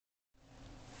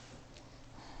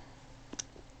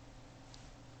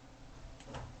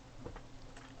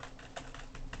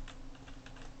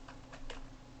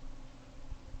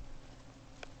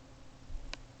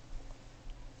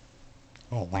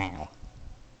Oh, wow.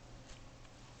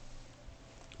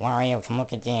 Wario, come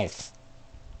look at this.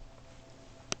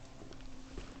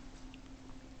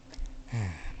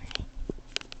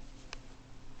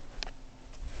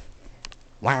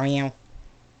 Wario?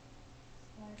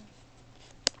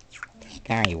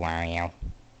 Sorry, Wario.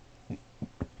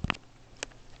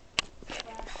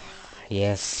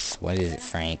 Yes, what is it,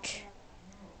 Frank?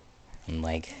 And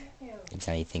like, is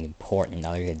anything important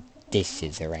other than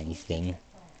dishes or anything?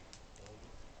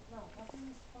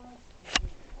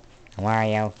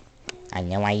 Wario, I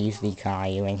know I usually call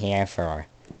you in here for,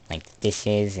 like,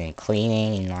 dishes and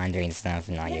cleaning and laundry and stuff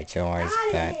and all your chores,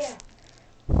 but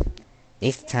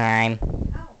this time,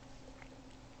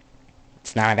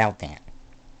 it's not about that.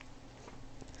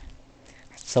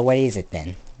 So what is it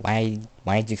then? Why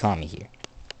did you call me here?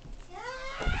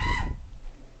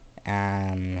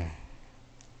 Um,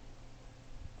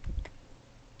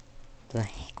 the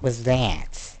heck was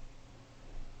that?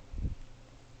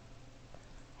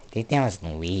 I think that was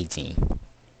Luigi.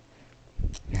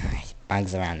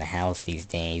 Bugs around the house these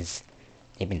days.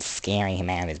 They've been scaring him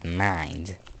out of his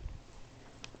mind.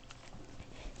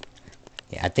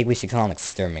 Yeah, I think we should call him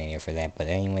Exterminator for that, but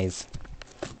anyways,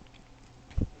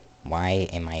 why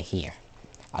am I here?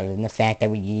 Other than the fact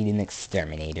that we need an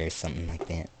Exterminator or something like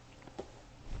that.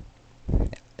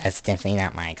 That's definitely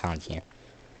not my account here.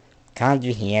 Called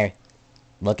you here,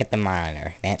 look at the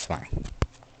monitor, that's why.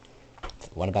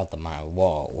 What about the monitor?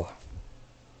 Whoa.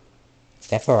 Is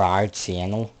that for our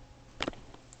channel?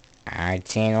 Our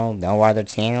channel? No other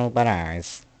channel but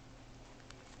ours.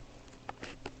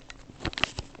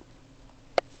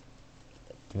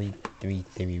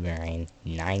 339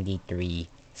 93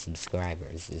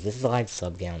 subscribers. Is this live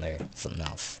sub down there? Something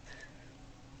else.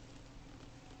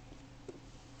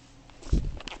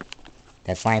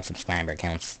 That's live subscriber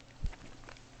counts.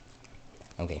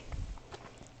 Okay.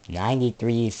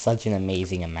 93 is such an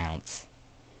amazing amount.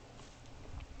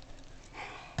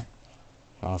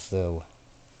 Also,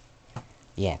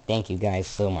 yeah, thank you guys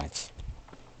so much.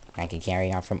 I can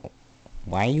carry on from...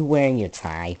 Why are you wearing your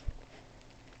tie?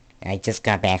 I just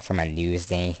got back from a news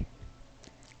day.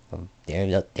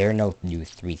 There are no news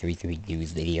 333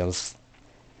 news videos.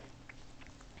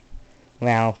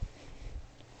 Well,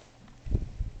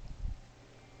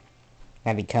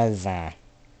 because I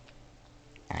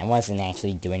wasn't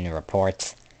actually doing the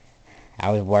reports.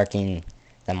 I was working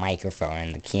the microphone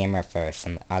and the camera for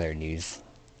some other news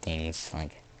things,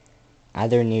 like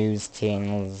other news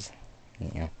channels,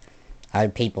 you know, other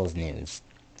people's news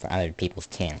for other people's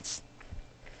channels.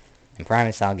 I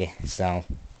promise I'll get, so,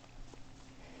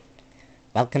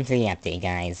 welcome to the update,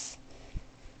 guys.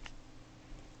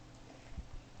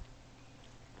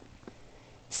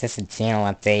 It's just a channel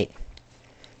update.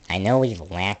 I know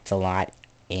we've lacked a lot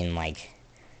in, like,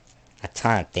 a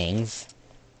ton of things.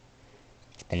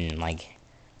 It's been, like,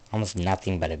 almost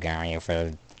nothing but a Gario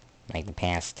for, like, the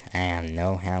past, I don't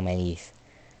know how many,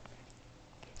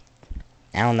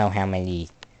 or I don't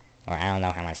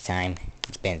know how much time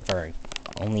it's been for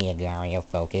only a Gario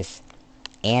focus.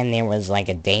 And there was, like,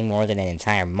 a day more than an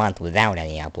entire month without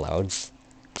any uploads.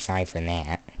 Sorry for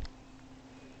that.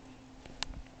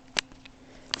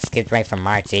 Skipped right from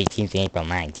March 18th to April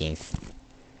 19th.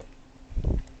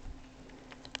 An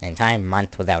entire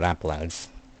month without uploads.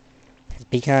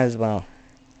 Because, well,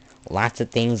 lots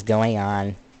of things going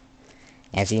on.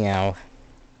 As you know,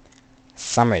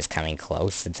 summer's coming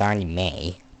close. It's already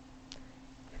May.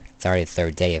 It's already the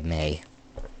third day of May.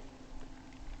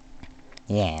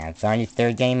 Yeah, it's already the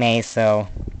third day of May, so...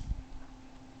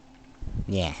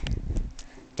 yeah.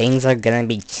 Things are gonna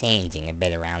be changing a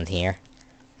bit around here.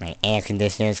 My air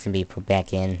conditioners can be put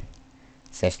back in.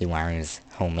 Especially Warren's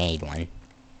homemade one.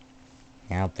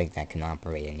 I don't think that can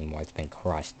operate anymore. It's been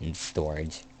crushed in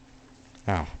storage.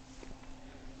 Oh.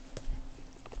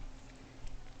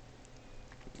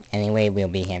 Anyway, we'll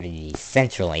be having the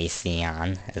central AC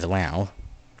on as well.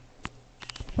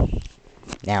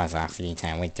 That was off for the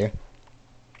entire winter.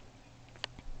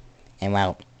 And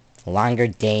well, longer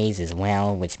days as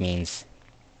well, which means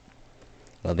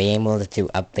we'll be able to do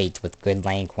updates with good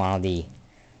lighting quality.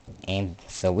 And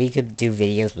so we could do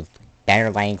videos with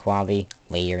better lighting quality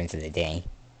later into the day.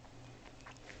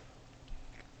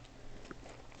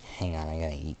 Hang on, I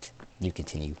gotta eat. You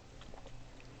continue.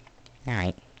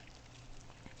 Alright.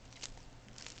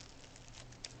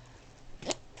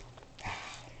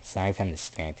 Sorry if I'm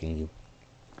distracting you.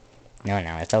 No,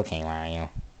 it's okay, Mario.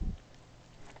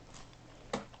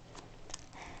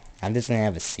 I'm just gonna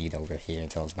have a seat over here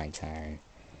until it's my turn.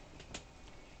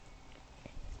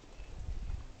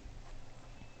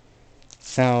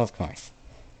 So, of course.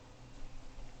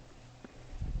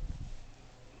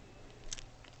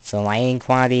 So lighting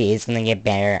quality is going to get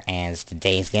better as the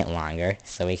days get longer,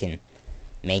 so we can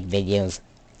make videos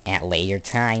at later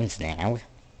times now.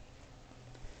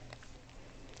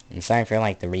 I'm sorry for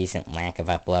like the recent lack of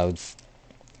uploads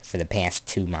for the past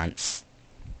 2 months.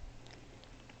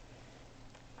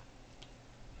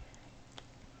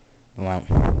 Well,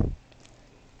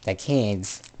 the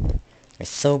kids are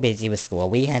so busy with school.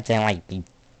 We had to like be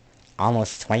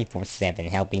almost 24/7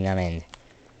 helping them, and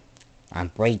on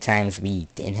break times we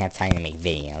didn't have time to make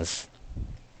videos.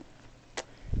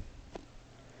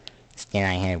 Then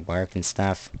I had work and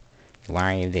stuff.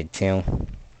 Wario did too.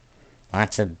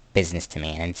 Lots of business to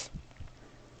manage.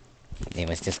 It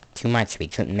was just too much. We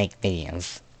couldn't make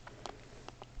videos.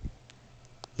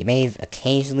 You may have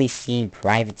occasionally seen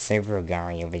private server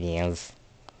Gario videos.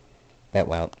 But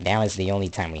well, that was the only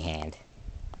time we had.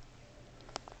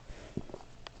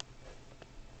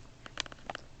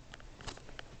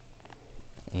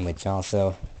 In which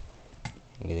also,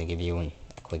 I'm going to give you a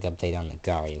quick update on the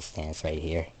Gario stance right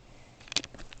here.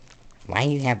 Why do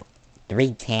you have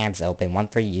 3 tabs open? One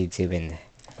for YouTube and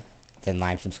the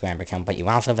live subscriber count, but you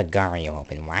also have a Gario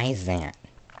open. Why is that?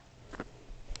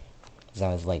 Because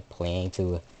I was like planning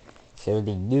to show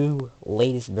the new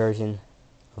latest version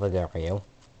of Agario.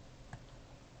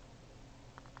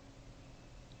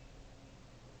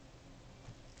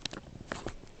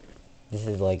 This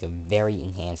is like a very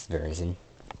enhanced version.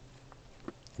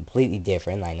 Completely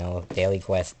different. I know Daily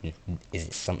Quest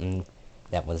is something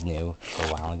that was new a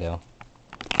while ago.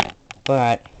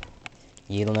 But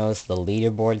you'll notice the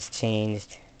leaderboards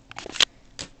changed.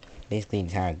 Basically the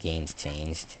entire game's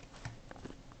changed.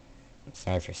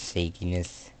 Sorry for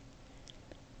shakiness.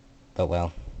 But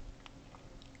well,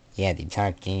 yeah, the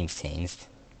entire game's changed.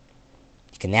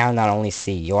 You can now not only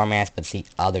see your mask, but see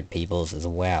other people's as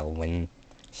well when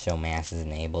show mask is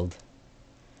enabled.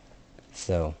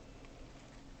 So,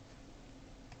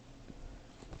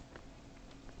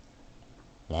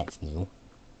 that's new.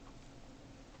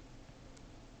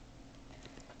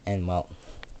 And well,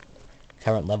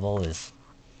 current level is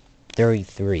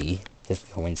 33,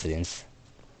 just coincidence.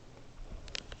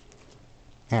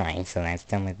 Alright, so that's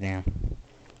done with now.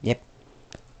 Yep.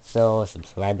 So,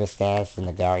 subscriber status and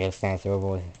the Gario status are over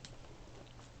with.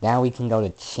 Now we can go to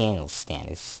channel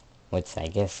status, which I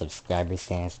guess subscriber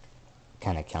status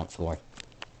kind of counts for.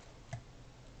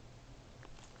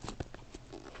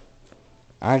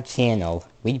 Our channel,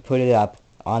 we put it up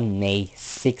on May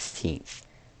 16th,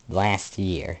 last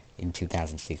year, in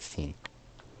 2016.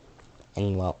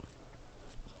 And well,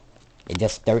 in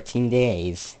just 13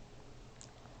 days,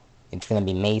 it's going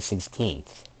to be May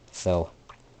 16th. So,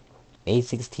 May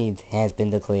 16th has been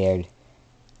declared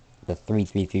the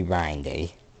 333 Ryan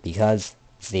Day, because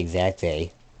it's the exact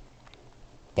day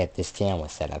that this channel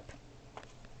was set up.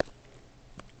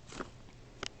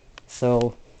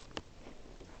 So,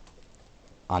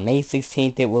 on May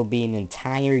 16th, it will be an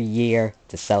entire year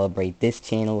to celebrate this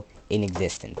channel in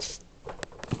existence.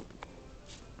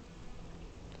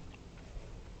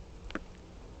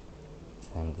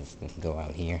 So I'm just going to go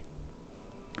out here.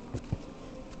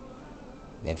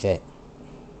 That's it.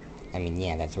 I mean,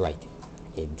 yeah, that's right.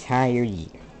 The entire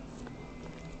year.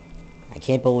 I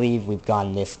can't believe we've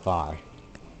gone this far.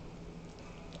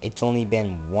 It's only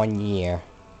been 1 year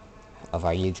of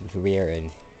our YouTube career,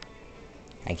 and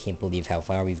I can't believe how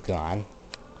far we've gone.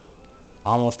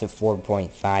 Almost to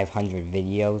 4,500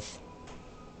 videos.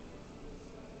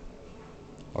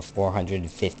 Or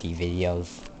 450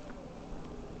 videos.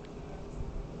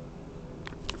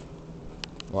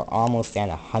 We're almost at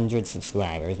 100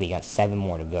 subscribers. We got 7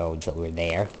 more to go until we're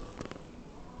there.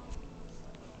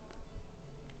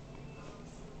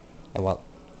 And well,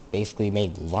 basically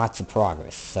made lots of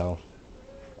progress, so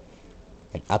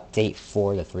an update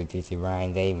for the 333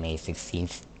 Ryan Day, May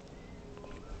 16th.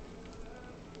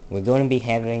 We're going to be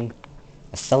having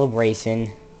a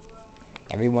celebration.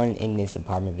 Everyone in this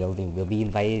apartment building will be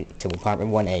invited to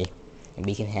apartment 1A, and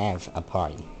we can have a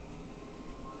party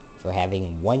for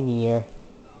having 1 year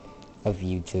of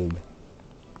YouTube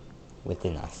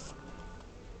within us,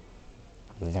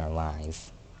 within our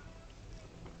lives.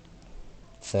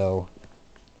 So,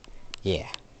 yeah.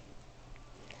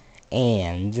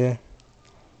 And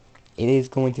it is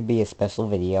going to be a special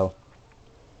video.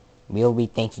 We'll be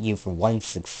thanking you for 1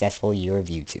 successful year of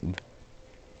YouTube.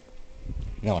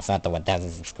 No, it's not the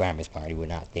 1,000 subscribers party. We're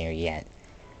not there yet.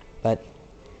 But,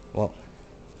 well,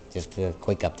 just a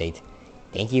quick update.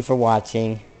 Thank you for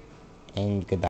watching, and goodbye.